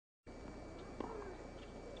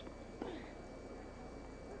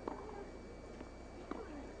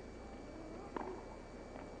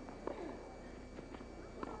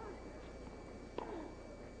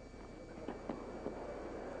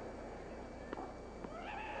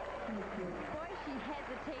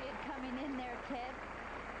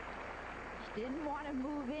Didn't want to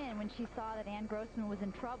move in when she saw that Ann Grossman was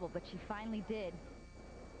in trouble, but she finally did.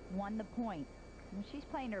 Won the point. When she's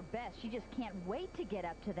playing her best, she just can't wait to get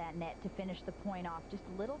up to that net to finish the point off. Just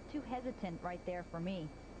a little too hesitant right there for me.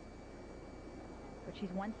 But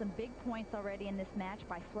she's won some big points already in this match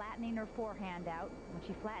by flattening her forehand out. When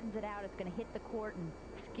she flattens it out, it's going to hit the court and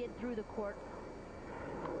skid through the court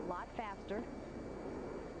a lot faster.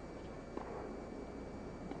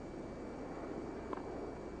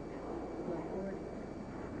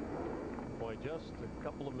 Boy, just a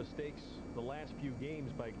couple of mistakes the last few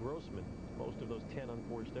games by Grossman. Most of those 10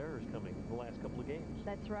 unforced errors coming the last couple of games.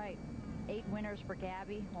 That's right. 8 winners for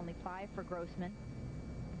Gaby, only 5 for Grossman.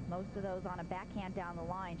 Most of those on a backhand down the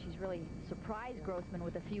line. She's really surprised Grossman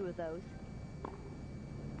with a few of those.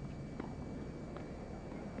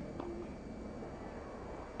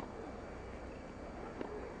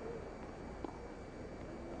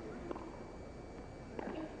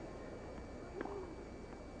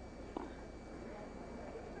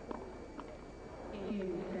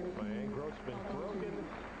 And Grossman broken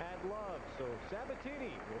at love, so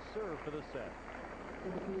Sabatini will serve for the set.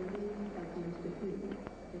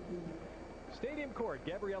 Stadium Court,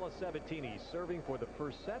 Gabriela Sabatini serving for the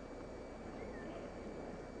first set.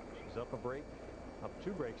 She's up a break, up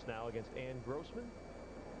 2 breaks now against Ann Grossman.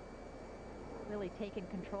 Really taken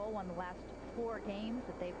control, won the last 4 games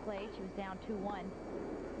that they've played. She was down 2-1,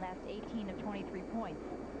 last 18 of 23 points.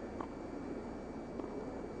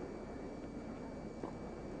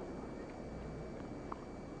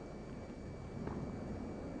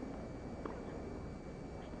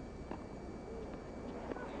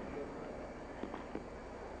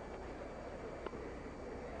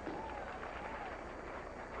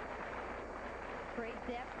 Great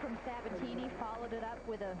depth from Sabatini, followed it up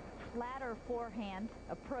with a flatter forehand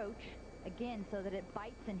approach, again, so that it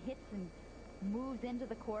bites and hits and moves into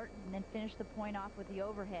the court, and then finish the point off with the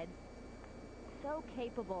overhead. So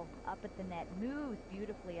capable up at the net, moves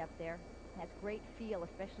beautifully up there, has great feel,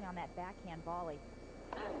 especially on that backhand volley.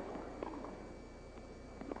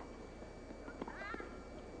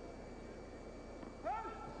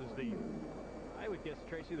 This is the, I would guess,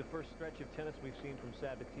 Tracy, the first stretch of tennis we've seen from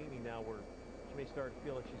Sabatini now where she may start to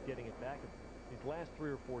feel like she's getting it back in these last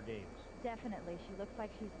 3 or 4 games. Definitely. She looks like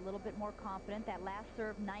she's a little bit more confident. That last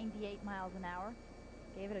serve, 98 miles an hour.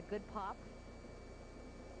 Gave it a good pop.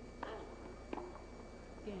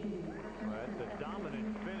 That's a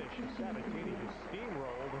dominant finish. Sabatini just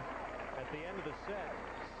steamrolled at the end of the set.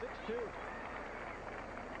 6-2.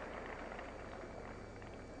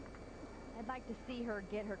 I'd like to see her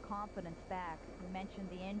get her confidence back. You mentioned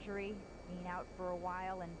the injury, being out for a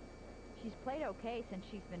while, and she's played okay since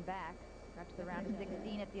she's been back. Got to the round of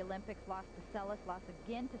 16 at the Olympics, lost to Sellis, lost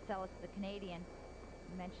again to Sellis, the Canadian.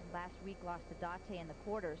 You mentioned last week, lost to Date in the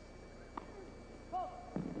quarters.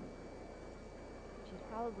 She's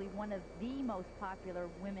probably one of the most popular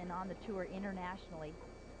women on the tour internationally.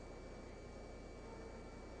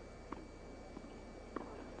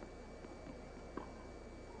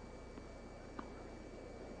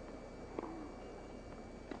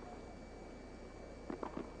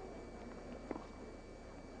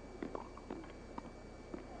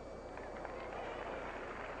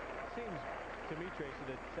 Seems to me, Tracy,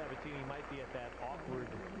 that Sabatini might be at that awkward,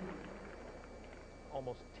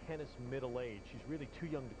 almost tennis middle age. She's really too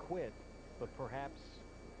young to quit, but perhaps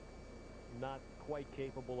not quite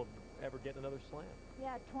capable of ever getting another slam.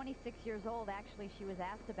 Yeah, 26 years old. Actually, she was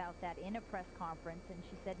asked about that in a press conference, and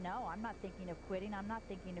she said, no, I'm not thinking of quitting. I'm not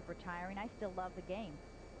thinking of retiring. I still love the game.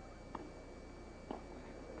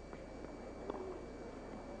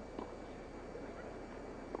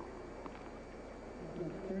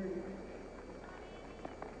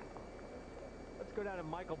 Let's go down to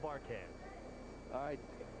Michael Barkan.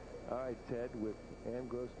 All right, Ted, with Ann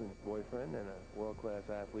Grossman's boyfriend and a world-class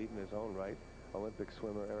athlete in his own right, Olympic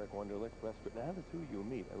swimmer Eric Wunderlich. Now, how the two of you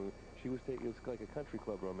meet? I mean, she was taking, it was like a country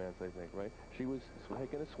club romance, I think, right? She was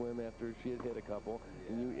taking a swim after she had hit a couple,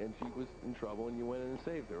 and she was in trouble, and you went in and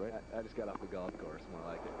saved her, right? I just got off the golf course, more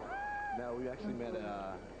like it. No, we actually met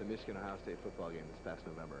at the Michigan-Ohio State football game this past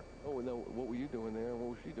November. Oh, no, what were you doing there, and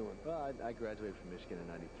what was she doing there? Well, I graduated from Michigan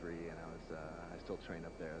in '93, and I still train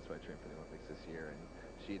up there. That's why I trained for the Olympics this year. And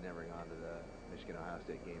she had never gone to the Michigan-Ohio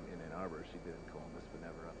State game in Ann Arbor. She'd been in Columbus, but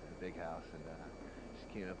never up in the big house. And she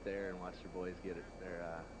came up there and watched her boys get their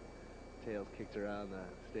tails kicked around the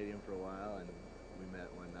stadium for a while, and we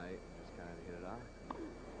met one night and just kind of hit it off and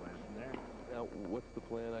went from there. Now, what's the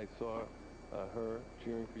plan? I saw her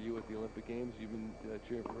cheering for you at the Olympic Games. You've been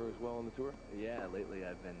cheering for her as well on the tour? Yeah, lately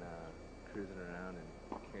I've been cruising around and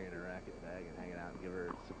carrying her racket bag and hanging out and give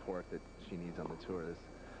her support that she needs on the tour. This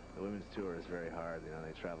The women's tour is very hard. You know,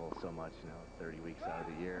 they travel so much, you know, 30 weeks out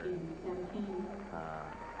of the year.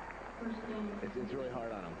 It's really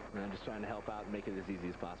hard on them. And I'm just trying to help out and make it as easy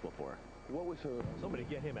as possible for her. What was her... Somebody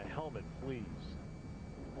get him a helmet, please.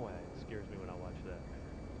 Boy, it scares me when I watch that.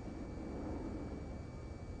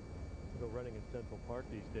 Go running in Central Park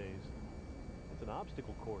these days. It's an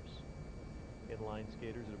obstacle course. Inline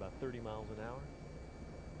skaters at about 30 miles an hour.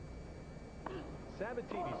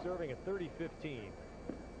 Sabatini serving at 30-15.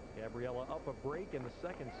 Gabriella up a break in the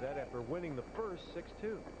second set after winning the first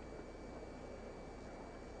 6-2.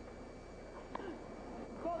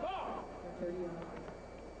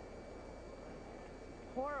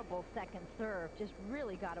 Horrible second serve. Just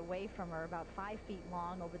really got away from her, about 5 feet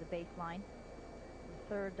long over the baseline.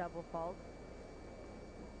 Third double fault.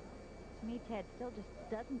 To me, Ted, still just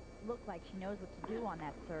doesn't look like she knows what to do on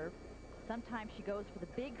that serve. Sometimes she goes for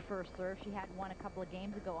the big first serve. She had one a couple of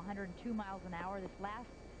games ago, 102 miles an hour. This last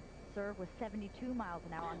serve was 72 miles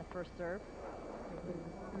an hour on the first serve.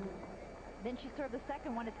 Then she served the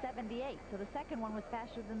second one at 78, so the second one was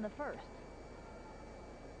faster than the first.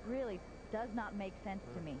 Really does not make sense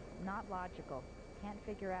to me. Not logical. Can't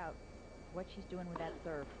figure out what she's doing with that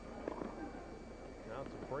serve. Now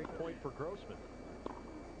it's a break point for Grossman.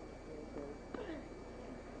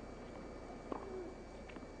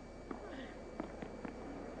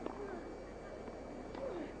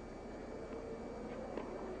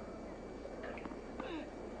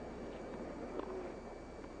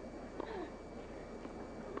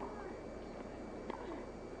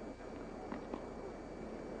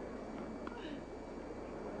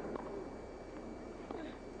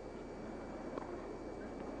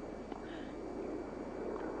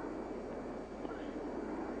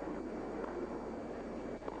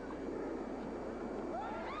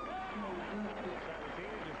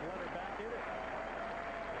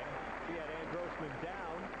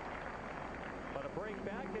 Down, but a break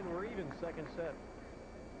back, and we're even second set.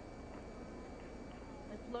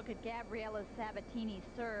 Let's look at Gabriella Sabatini's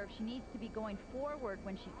serve. She needs to be going forward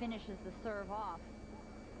when she finishes the serve off,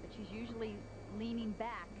 but she's usually leaning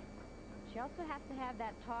back. She also has to have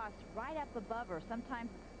that toss right up above her. Sometimes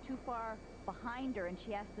it's too far behind her, and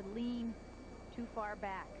she has to lean too far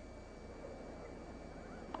back.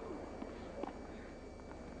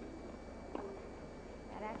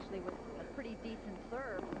 That actually was a pretty decent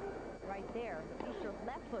serve right there. At least her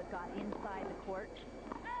left foot got inside the court,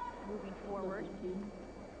 moving forward.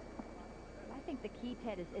 I think the key,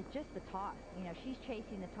 Ted, is just the toss. You know, she's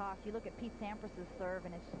chasing the toss. You look at Pete Sampras's serve,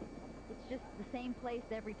 and it's just the same place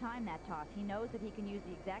every time, that toss. He knows that he can use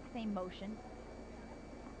the exact same motion.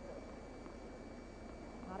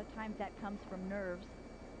 A lot of times that comes from nerves.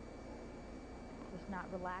 Just not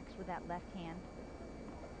relaxed with that left hand.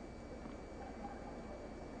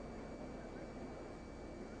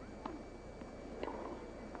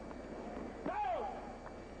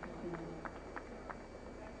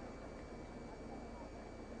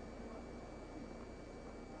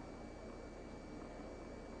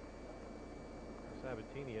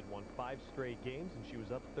 Sabatini had won 5 straight games, and she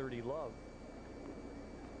was up 30 love.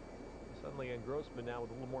 Suddenly, Ann Grossman now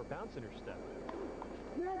with a little more bounce in her step.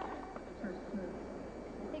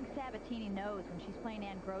 I think Sabatini knows when she's playing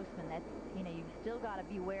Ann Grossman that, you know, you've still got to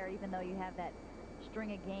beware, even though you have that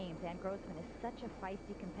string of games. Ann Grossman is such a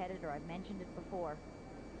feisty competitor. I've mentioned it before.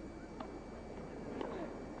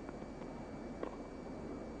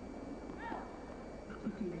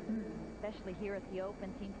 Especially here at the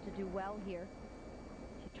Open, seems to do well here.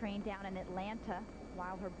 She trained down in Atlanta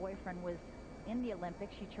while her boyfriend was in the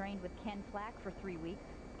Olympics. She trained with Ken Flack for 3 weeks.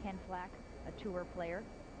 Ken Flack, a tour player.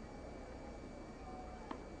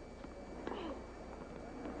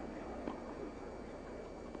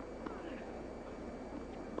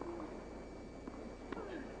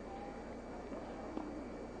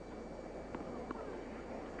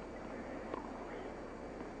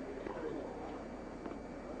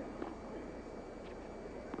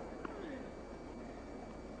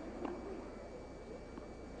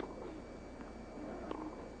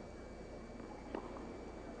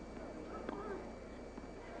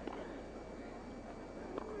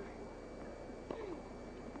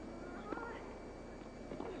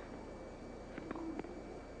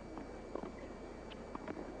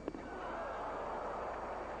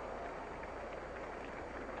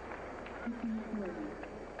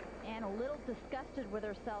 And a little disgusted with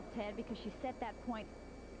herself, Ted, because she set that point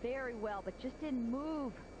very well, but just didn't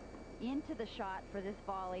move into the shot for this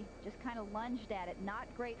volley. Just kind of lunged at it. Not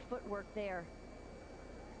great footwork there.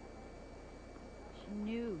 She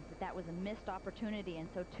knew that that was a missed opportunity, and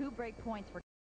so 2 break points for